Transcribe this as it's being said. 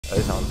At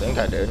least I don't think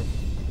I did.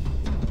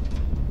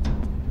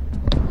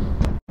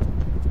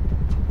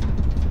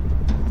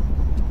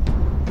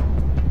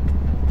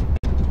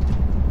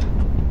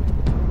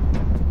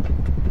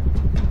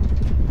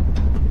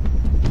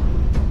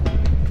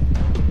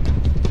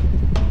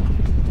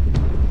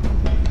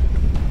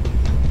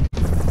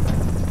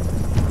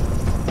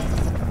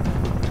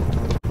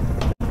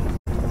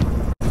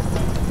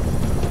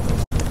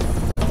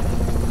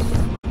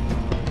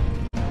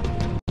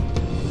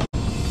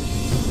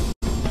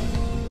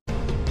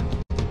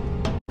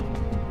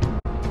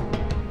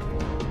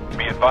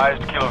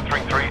 Advised Kilo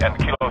 3-3 and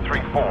Kilo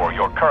 3-4,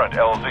 your current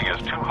LZ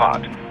is too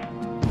hot.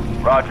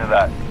 Roger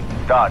that.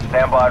 Dot,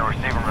 stand by to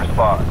receive and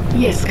respond.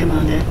 Yes,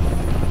 Commander.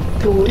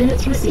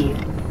 Coordinates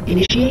received.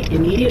 Initiate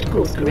immediate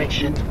course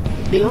correction.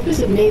 The Office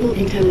of Naval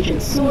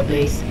Intelligence Sword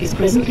Base is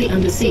presently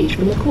under siege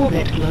from a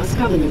Corvette-class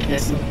Covenant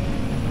vessel.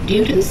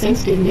 Due to the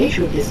sensitive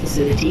nature of this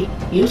facility,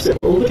 use of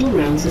orbital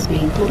rounds has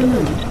been, for the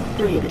moment,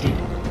 prohibited.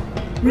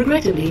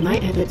 Regrettably, my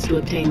efforts to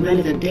obtain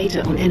relevant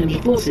data on enemy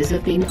forces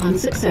have been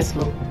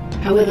unsuccessful.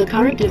 However,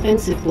 current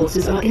defensive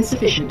forces are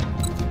insufficient.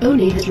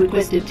 ONI has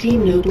requested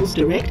Team Noble's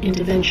direct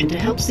intervention to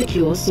help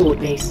secure Sword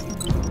Base.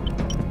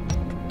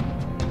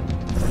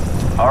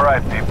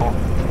 Alright, people.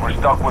 We're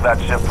stuck with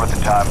that ship for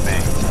the time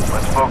being.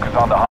 Let's focus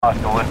on the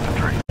hostile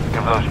infantry.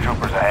 Give those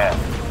troopers a hand.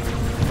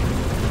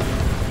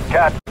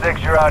 Cat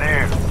 6, you're out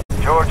here.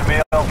 George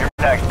Mill, you're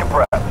next to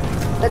prep.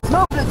 Let's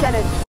move,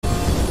 Lieutenant!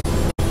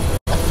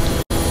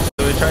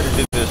 So we tried to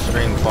do this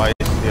stream twice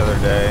the other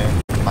day.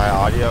 My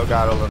audio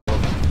got a little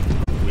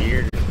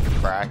weird and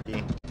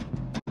cracky.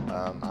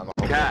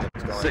 Cat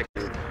 6,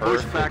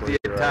 push back the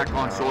attack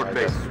on Sword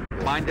Base.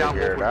 Find out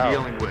what we're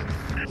dealing with.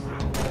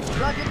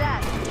 Roger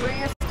that. We're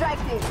your strike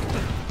team.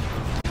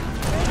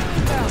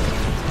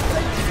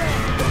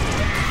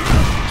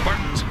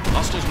 Spartans,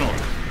 hostiles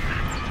north.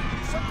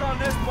 Suck on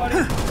this, buddy.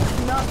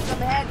 Knock some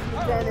heads,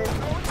 Lieutenant.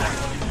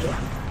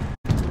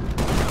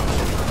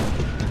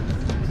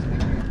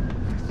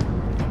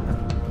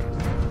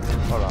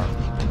 Hold on.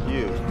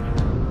 You.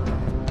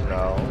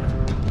 No.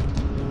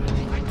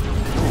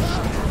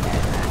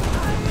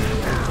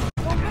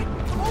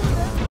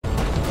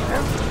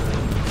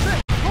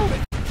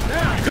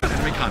 Good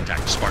enemy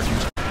contact,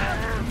 Spartans.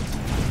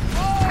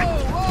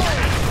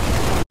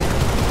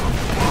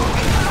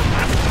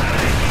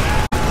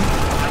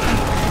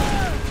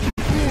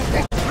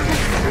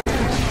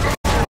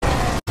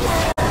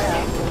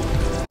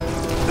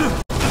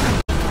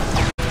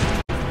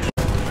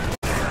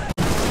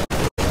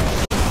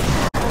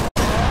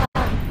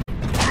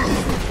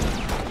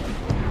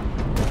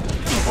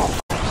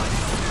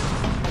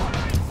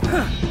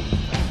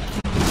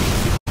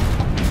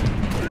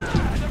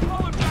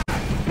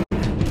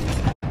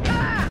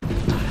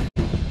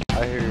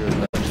 I hear you with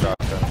that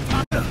shotgun.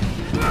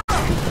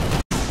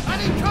 I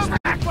need cover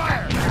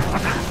fire!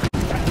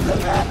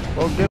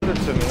 Well, give it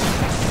to me.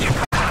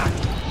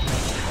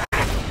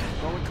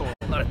 Going cold.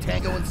 Not a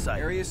tango in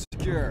sight. Area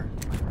secure.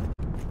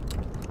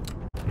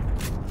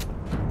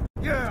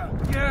 Yeah!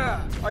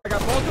 I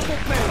got multiple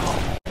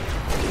planes.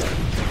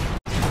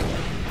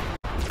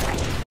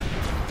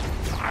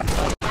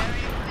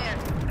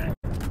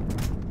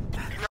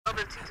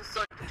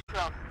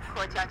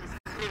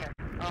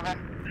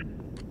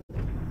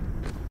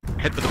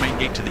 Head for the main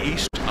gate to the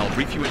east. I'll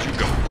brief you as you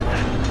go.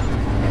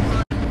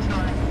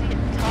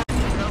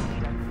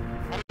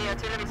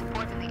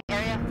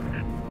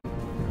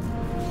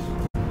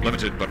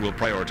 Limited, but we'll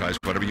prioritize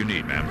whatever you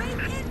need, ma'am.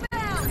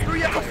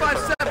 3 Echo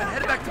 5-7,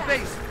 headed back to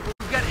base.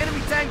 We've got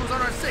enemy tangos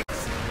on our 6.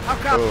 How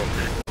copy? Boom.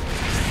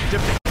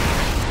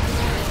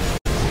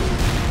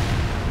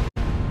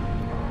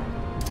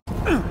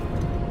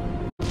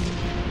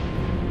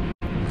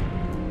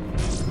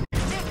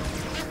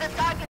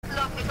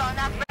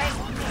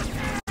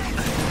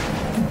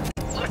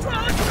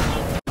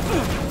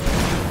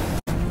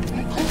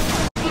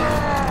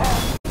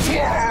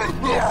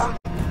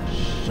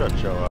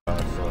 Shut your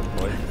ass up,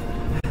 boy.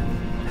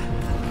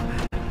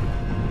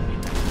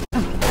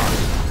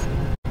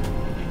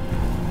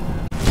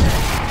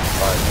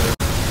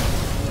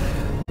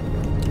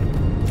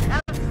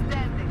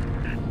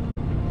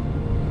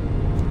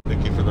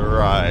 Thank you for the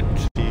ride,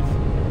 Chief.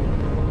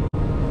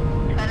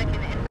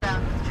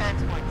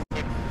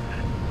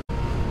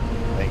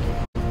 Thank you.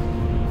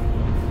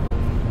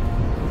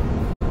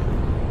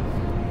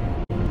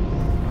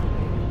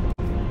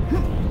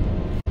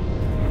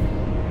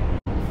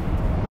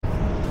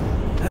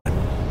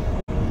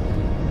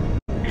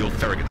 The old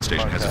Farragut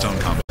station has its own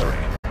commissary.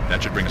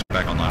 That should bring us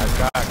back online. I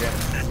got it.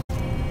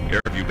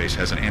 Airview base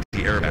has an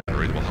anti-air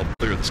battery that will help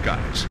clear the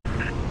skies.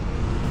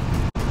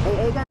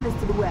 AA gun is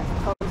to the west,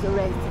 comms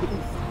arrays to the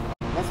east.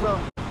 Let's roll.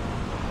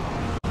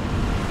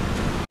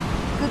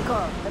 Good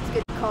call. Let's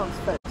get comms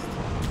first.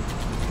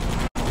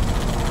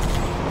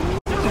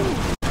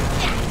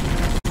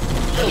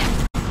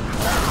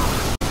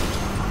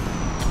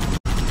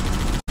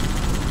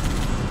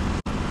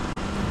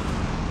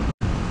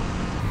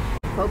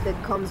 Hope that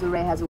comms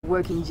array has a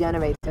working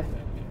generator.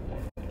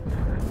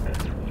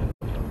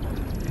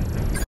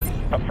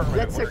 Affirmative.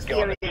 Let's search the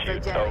area for Over.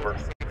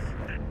 generators.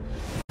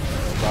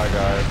 Bye,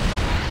 guys.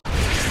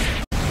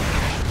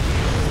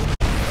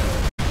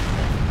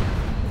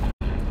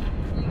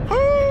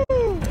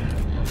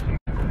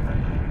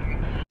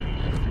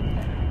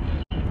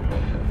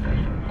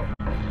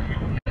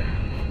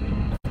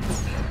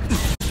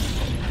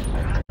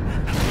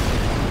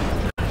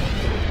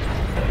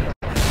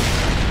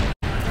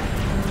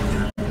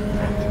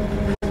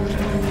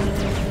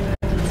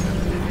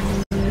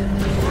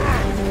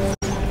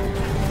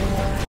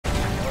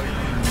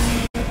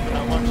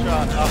 One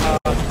shot.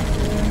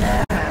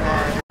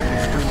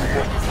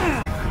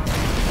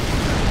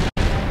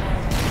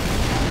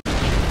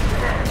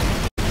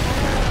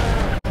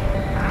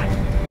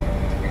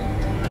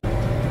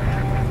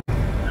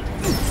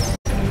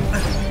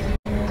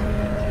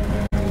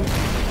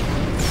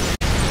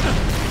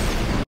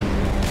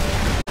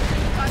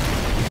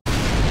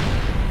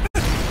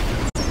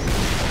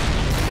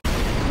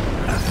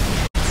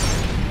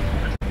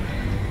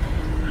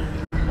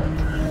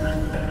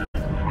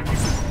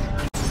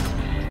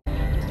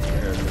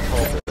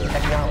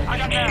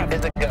 Shoot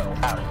as a go.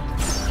 Out.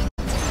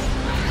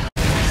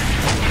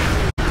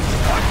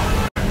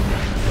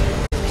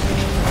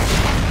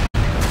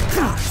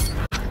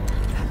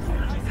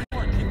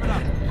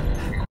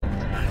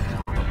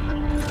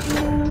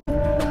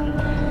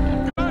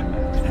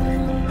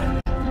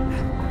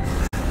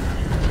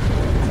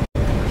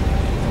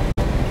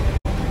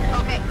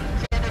 Okay,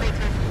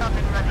 generators up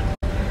and running.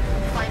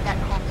 Find that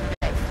comms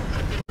array.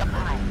 Should be up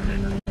high.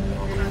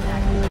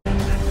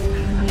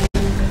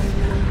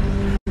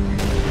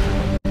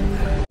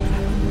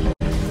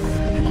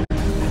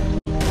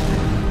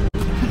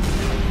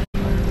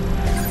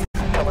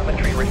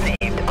 Telemetry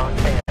received on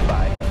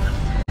standby.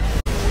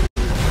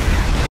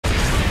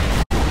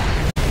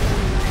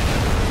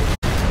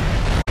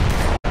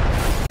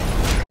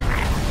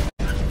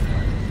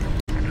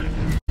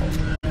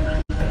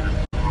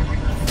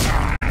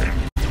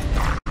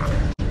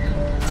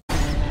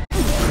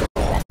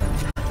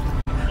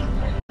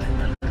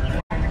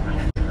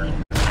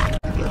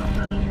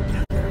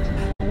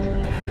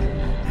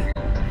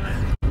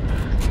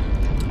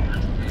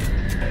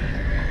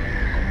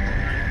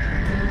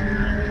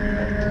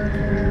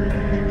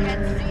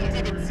 Can't see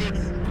exhibit 6.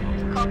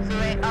 Comms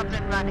array up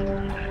and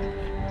running.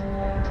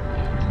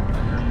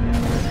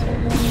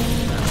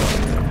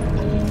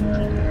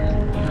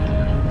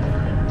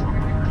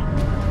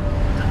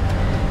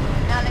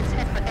 Now let's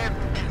head for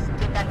airfields.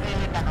 Get that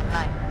alien gun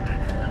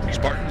online.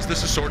 Spartans,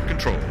 this is Sword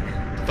Control.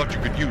 Thought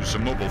you could use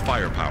some mobile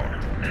firepower.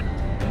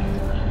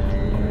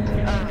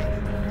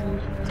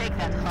 Take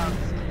that hog.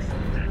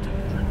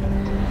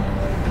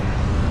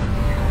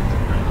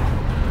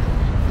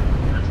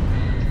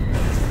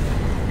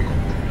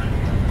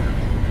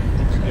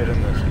 Let's get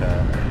in this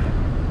cat.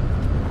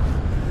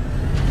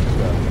 Let's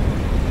go.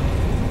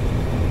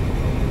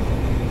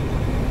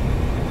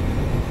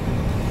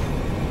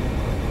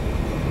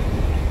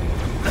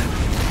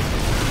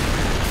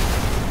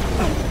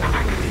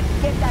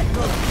 Get that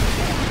ghost.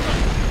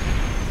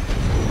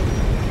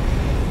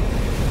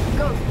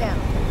 Ghost down.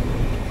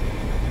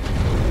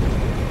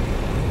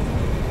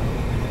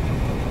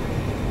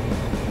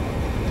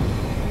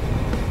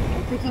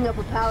 Picking up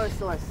a power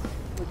source.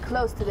 We're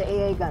close to the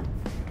AA gun.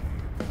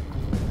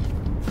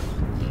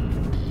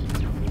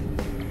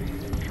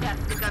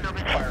 That's the gun over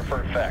there. Fire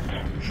for effect.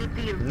 Should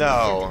be a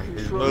No, reset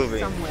he's control moving.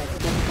 somewhere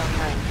to get it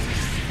online.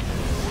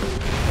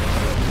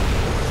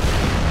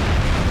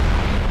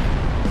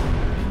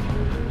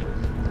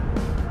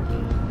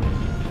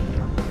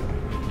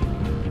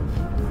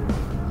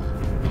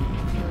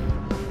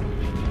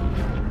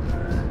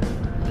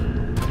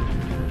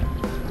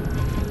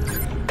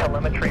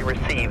 Telemetry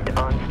received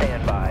on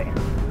standby.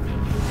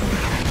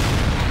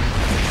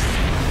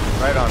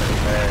 Right on his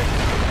head.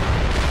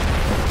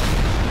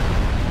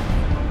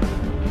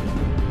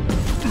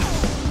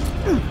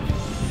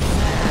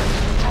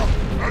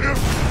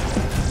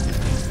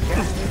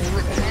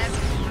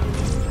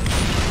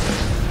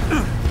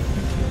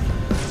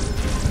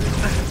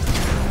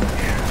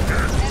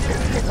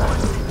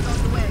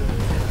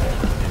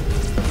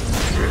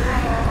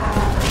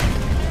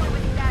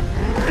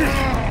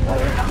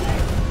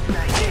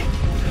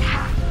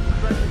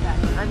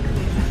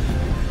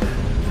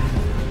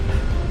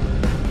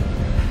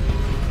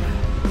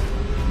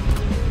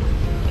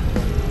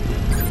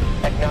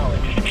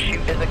 Acknowledged. Shoot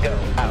as a go.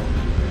 Out.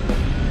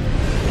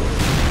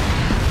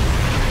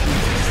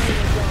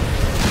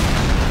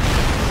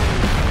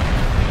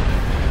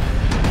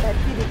 That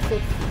Cubic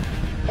 6.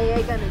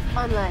 AA gun is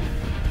online.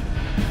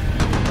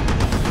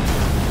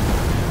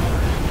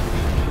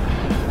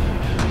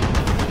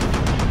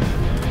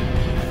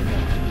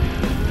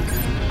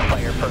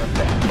 Fire for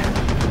effect.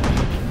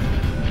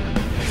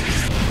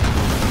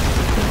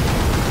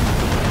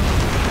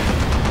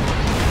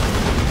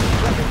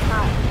 Weapons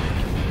high.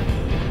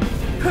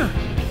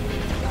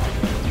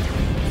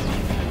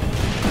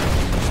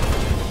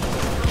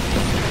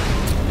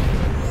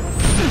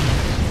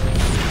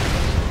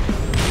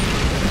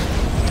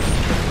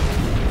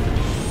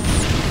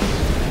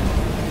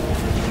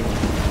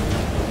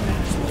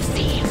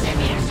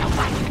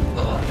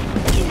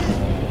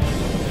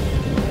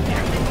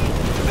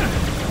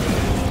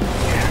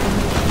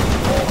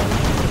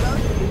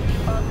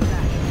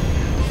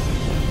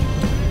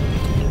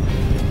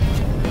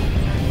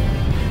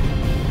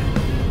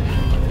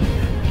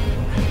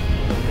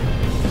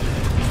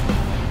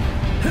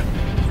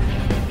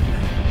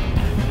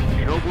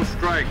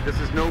 this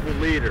is Noble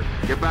Leader.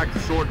 Get back to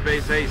Sword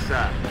Base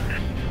ASAP.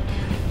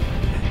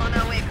 On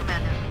our way,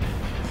 Commander.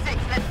 6,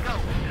 let's go.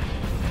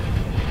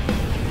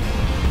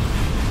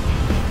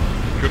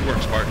 Good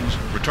work, Spartans.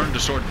 Return to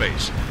Sword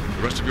Base.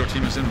 The rest of your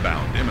team is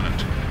inbound,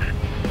 imminent.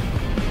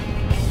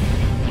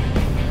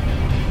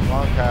 Come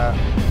on, Cat.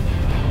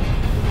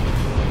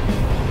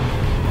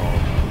 Oh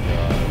my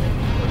god.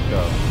 Let's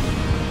go.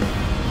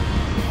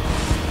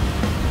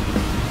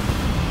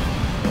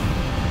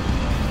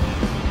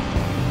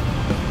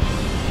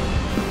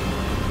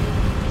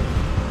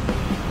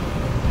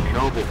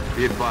 Noble,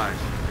 be advised.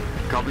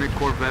 Covenant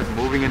Corvette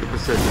moving into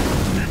position.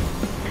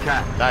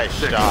 Cat, Nice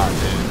 6, shot,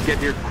 dude. get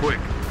here quick.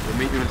 We'll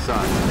meet you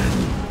inside.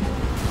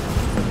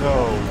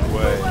 No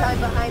way. Time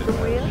behind the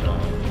wheel.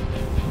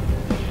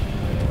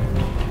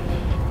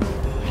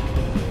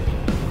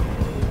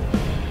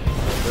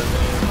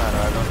 Doesn't even matter.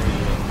 I don't need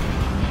you.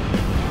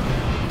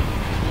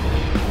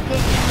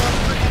 Taking one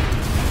for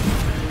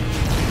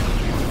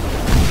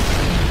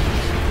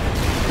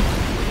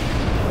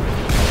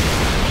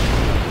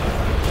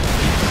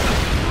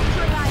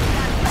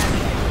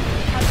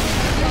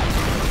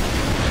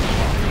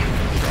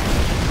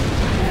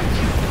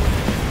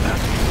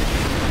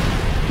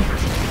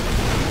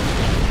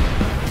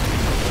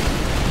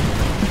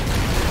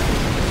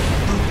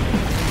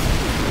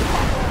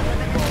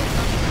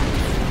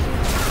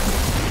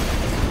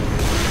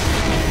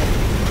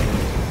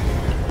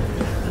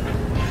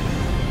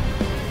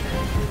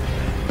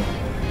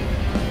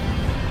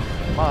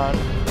Come on.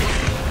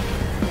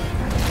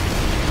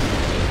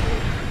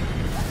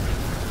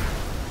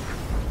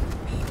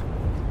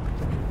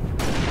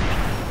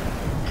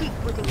 keep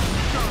putting the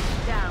strong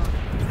down.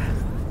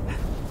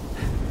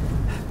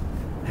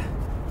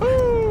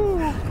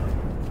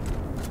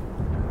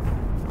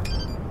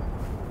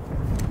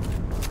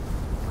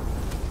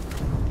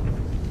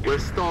 We're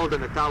stalled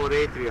in the tower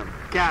atrium.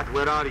 Cat,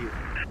 where are you?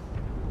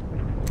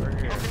 We're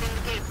here. Opening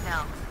the gates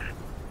now.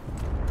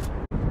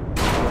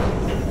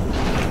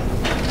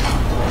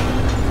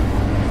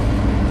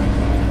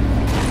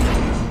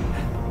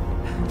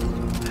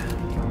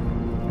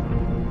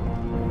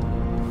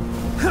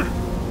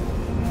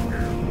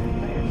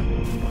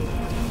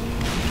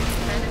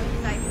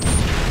 Enemy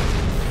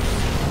sighted.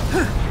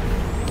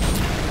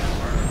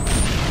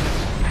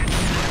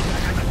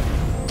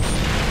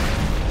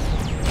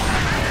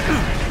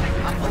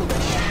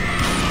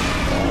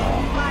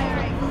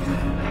 Firing.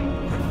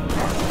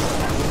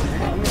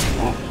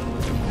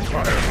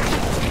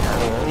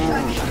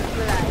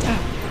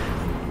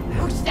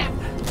 Who's that?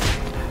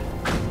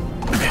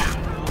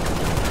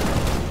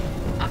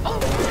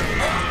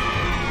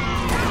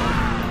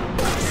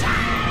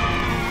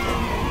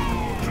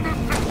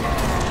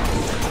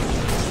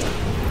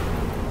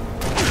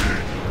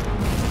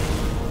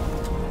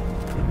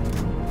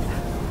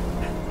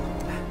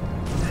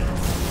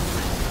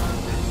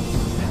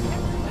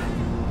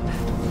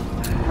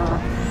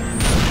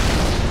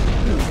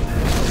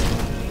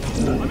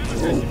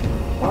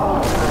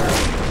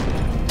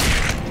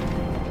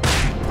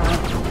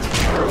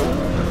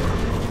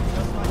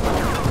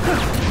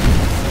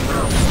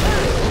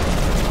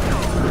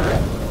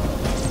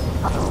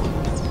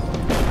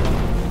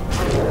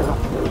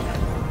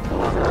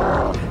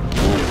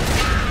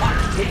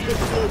 It's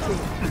this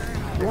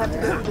atrium. You have to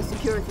go to the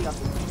security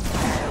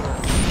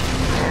office.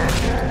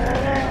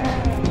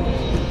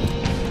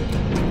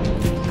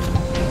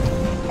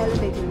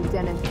 Elevator,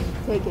 Lieutenant.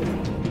 Take it.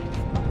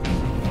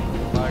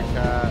 My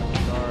Cat.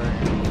 Sorry.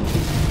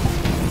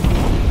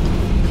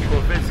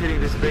 Corvette's hitting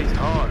this base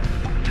hard.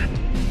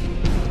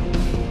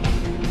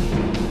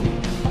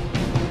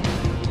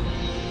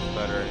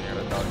 Better, you're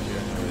gonna talk to you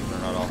anyways. They're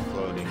not all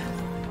floating.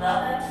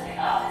 Welcome to the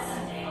Office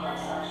of Naval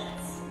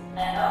Intelligence.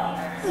 And all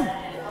the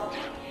representative will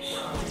take you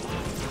shortly.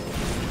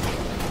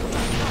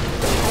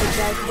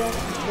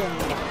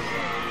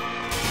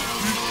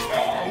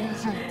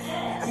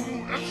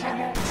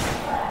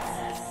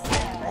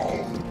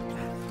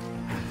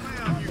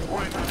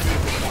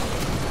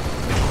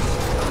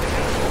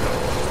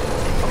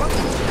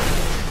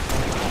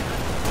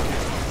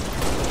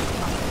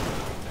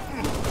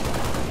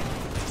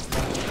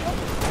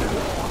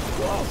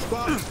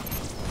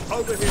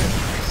 Over here.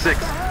 6,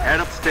 head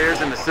upstairs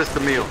and assist the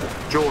meal.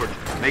 George,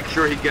 make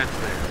sure he gets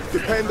there.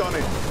 Depend on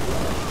it.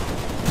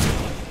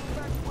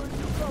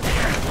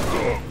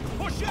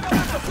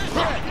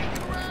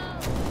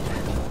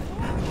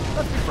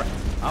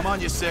 I'm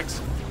on you,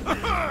 6.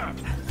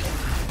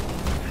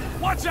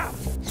 Watch out!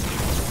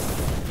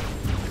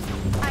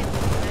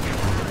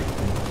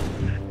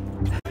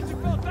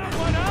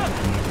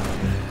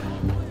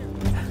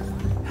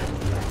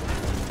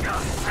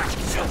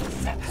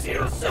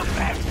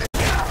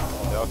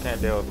 Y'all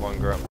can't deal with one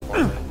grunt for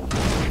me.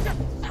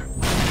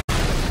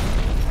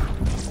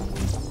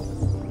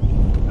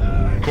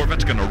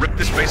 Corvette's gonna rip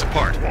this base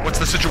apart. What's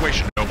the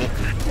situation, Noble?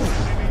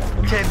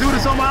 Can't do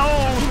this on my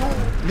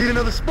own. Need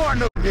another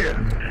Spartan up here.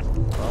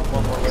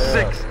 One more way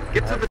 6, up.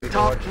 get to the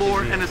top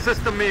floor and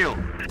assist the meal.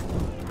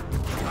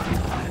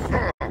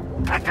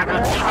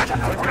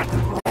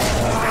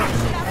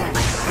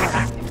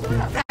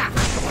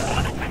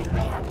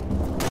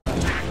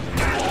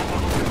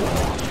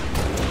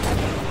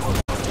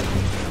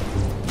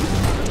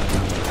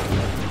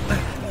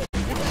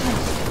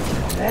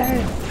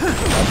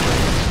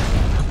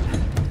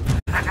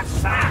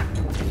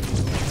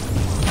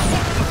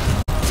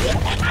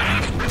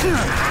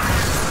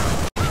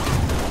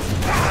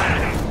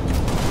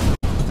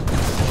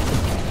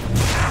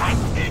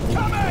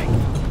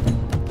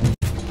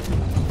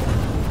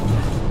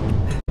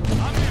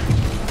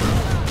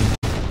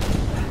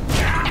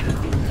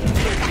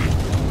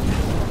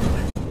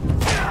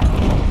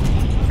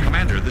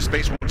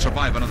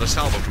 the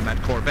salvo from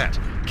that Corvette.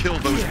 Kill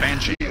those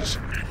Banshees.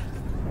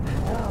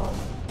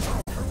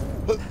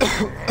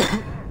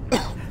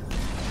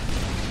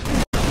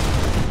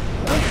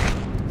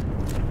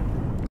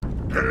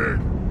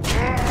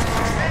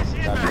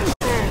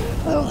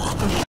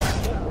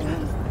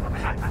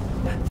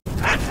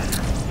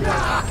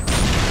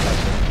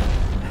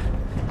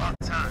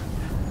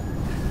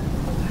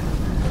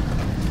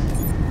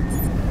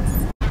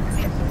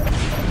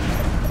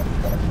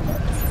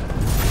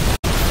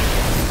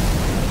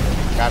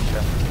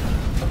 Gotcha.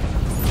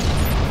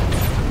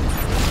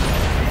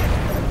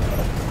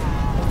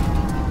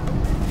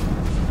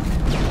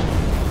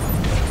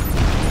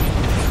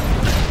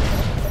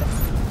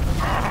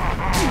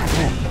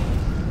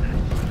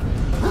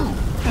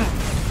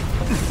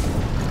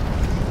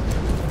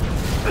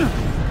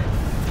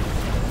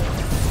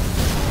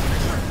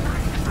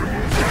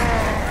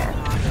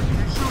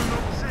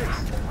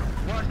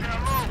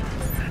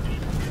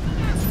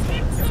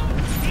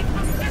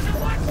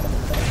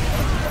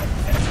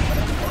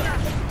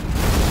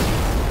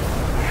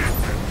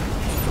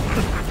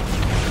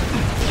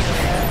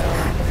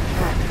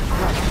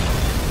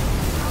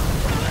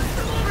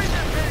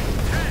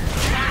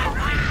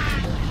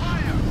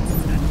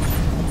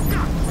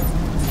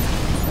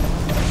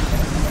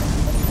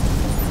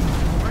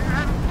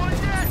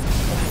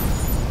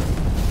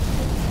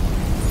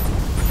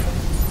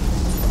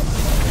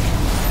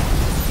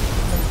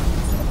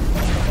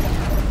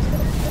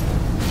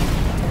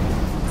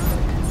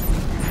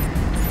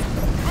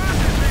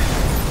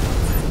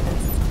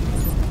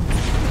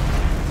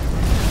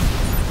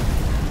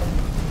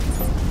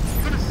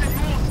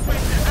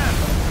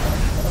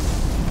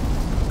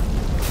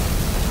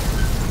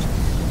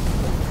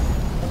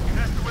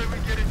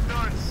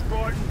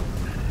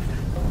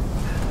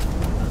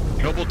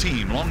 Noble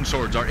team,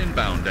 longswords are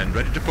inbound and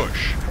ready to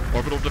push.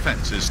 Orbital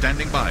defense is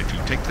standing by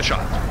to take the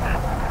shot.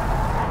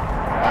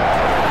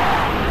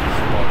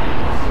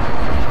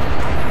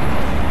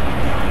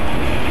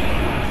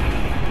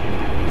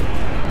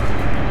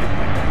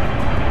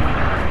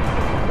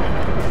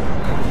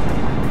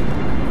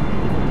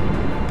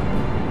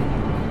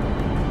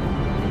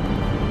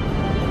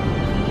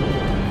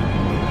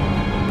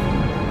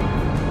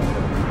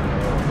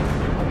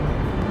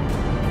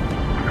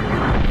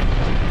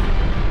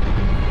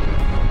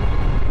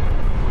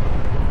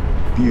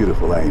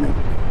 Beautiful, ain't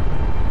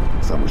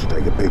it? Someone should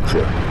take a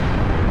picture.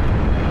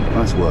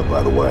 Nice work,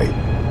 by the way.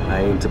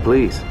 I aim to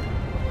please.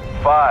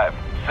 5,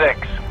 6,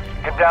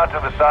 get down to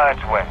the science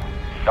wing.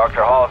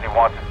 Dr. Halsey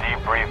wants a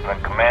debrief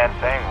and command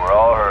saying we're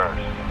all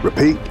hers.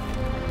 Repeat?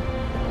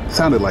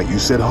 Sounded like you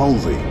said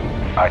Halsey.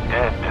 I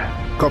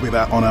did. Copy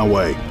that, on our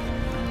way.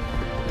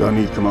 Don't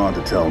need command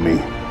to tell me.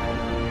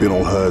 Been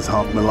all hers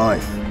half my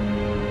life.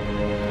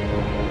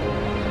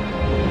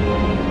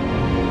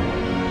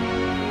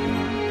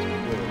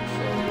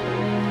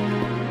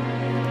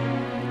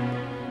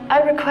 I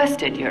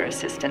requested your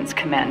assistance,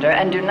 Commander,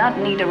 and do not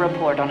need a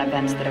report on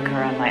events that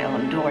occur on my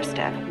own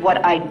doorstep.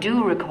 What I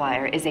do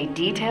require is a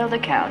detailed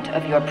account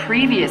of your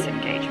previous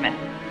engagement.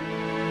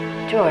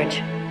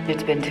 George,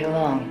 it's been too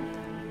long.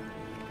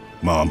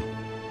 Mom.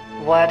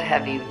 What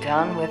have you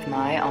done with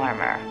my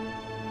armor?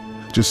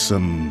 Just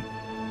some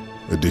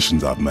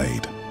additions I've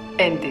made.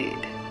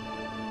 Indeed.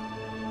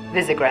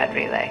 Visegrad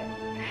Relay.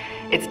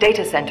 Its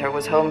data center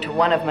was home to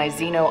one of my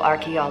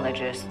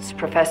xenoarchaeologists,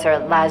 Professor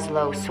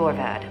Laszlo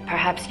Sorvad.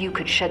 Perhaps you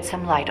could shed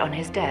some light on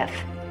his death.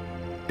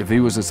 If he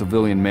was a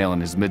civilian male in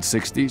his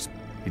mid-60s,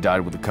 he died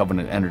with a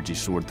Covenant energy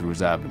sword through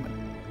his abdomen.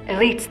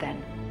 Elites,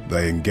 then?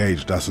 They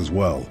engaged us as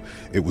well.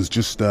 It was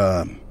just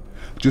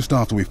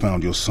after we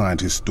found your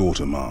scientist's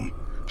daughter, Mom.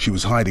 She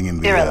was hiding in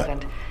the...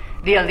 Irrelevant.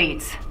 The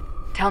elites.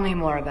 Tell me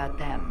more about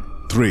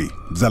them. 3,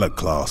 Zealot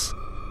class.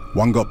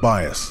 One got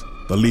by us.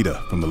 The leader,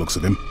 from the looks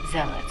of him.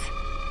 Zealots.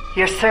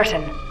 You're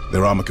certain?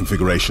 Their armor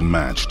configuration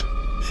matched.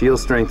 Shield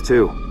strength,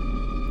 too.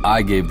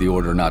 I gave the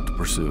order not to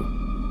pursue.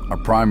 Our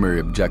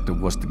primary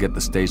objective was to get the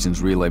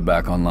station's relay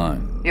back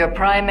online. Your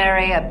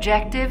primary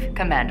objective?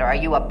 Commander, are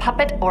you a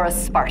puppet or a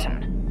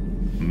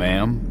Spartan?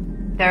 Ma'am?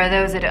 There are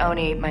those at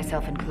ONI,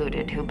 myself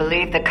included, who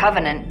believe the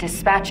Covenant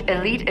dispatch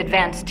elite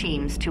advance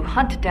teams to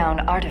hunt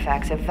down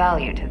artifacts of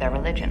value to their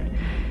religion.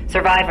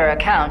 Survivor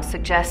accounts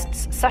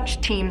suggests such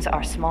teams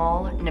are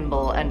small,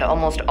 nimble, and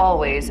almost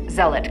always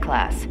Zealot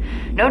class.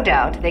 No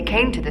doubt they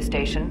came to the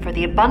station for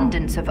the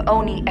abundance of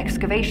ONI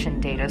excavation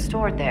data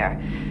stored there.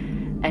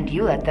 And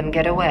you let them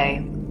get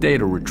away.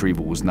 Data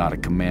retrieval was not a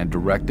command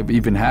directive.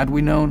 Even had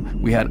we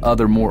known, we had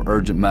other more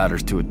urgent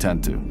matters to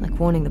attend to. Like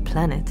warning the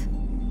planet.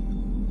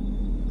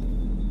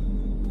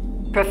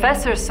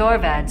 Professor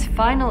Sorvad's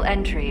final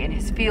entry in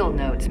his field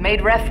notes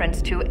made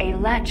reference to a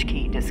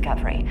latchkey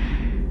discovery.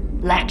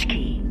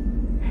 Latchkey.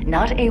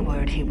 Not a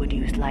word he would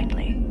use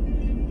lightly.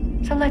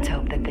 So let's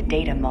hope that the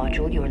data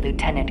module your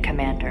Lieutenant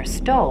Commander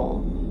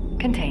stole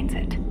contains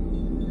it.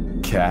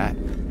 Cat?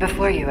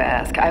 Before you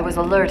ask, I was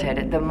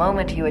alerted the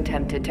moment you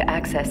attempted to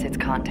access its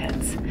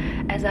contents,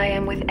 as I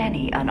am with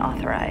any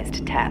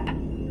unauthorized tap.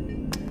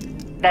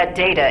 That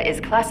data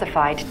is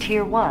classified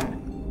Tier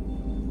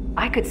 1.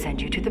 I could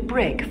send you to the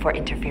brig for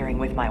interfering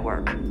with my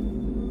work.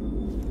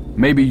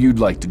 Maybe you'd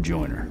like to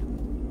join her.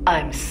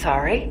 I'm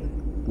sorry?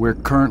 We're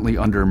currently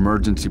under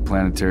emergency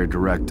planetary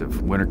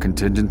directive, winter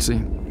contingency.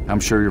 I'm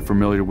sure you're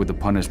familiar with the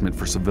punishment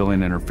for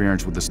civilian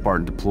interference with the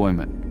Spartan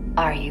deployment.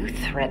 Are you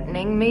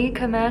threatening me,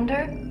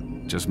 Commander?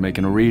 Just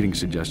making a reading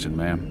suggestion,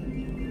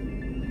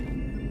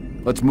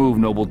 ma'am. Let's move,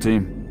 Noble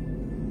Team.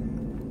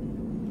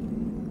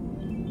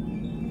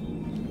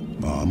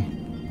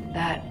 Mom?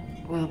 That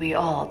will be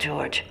all,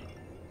 George.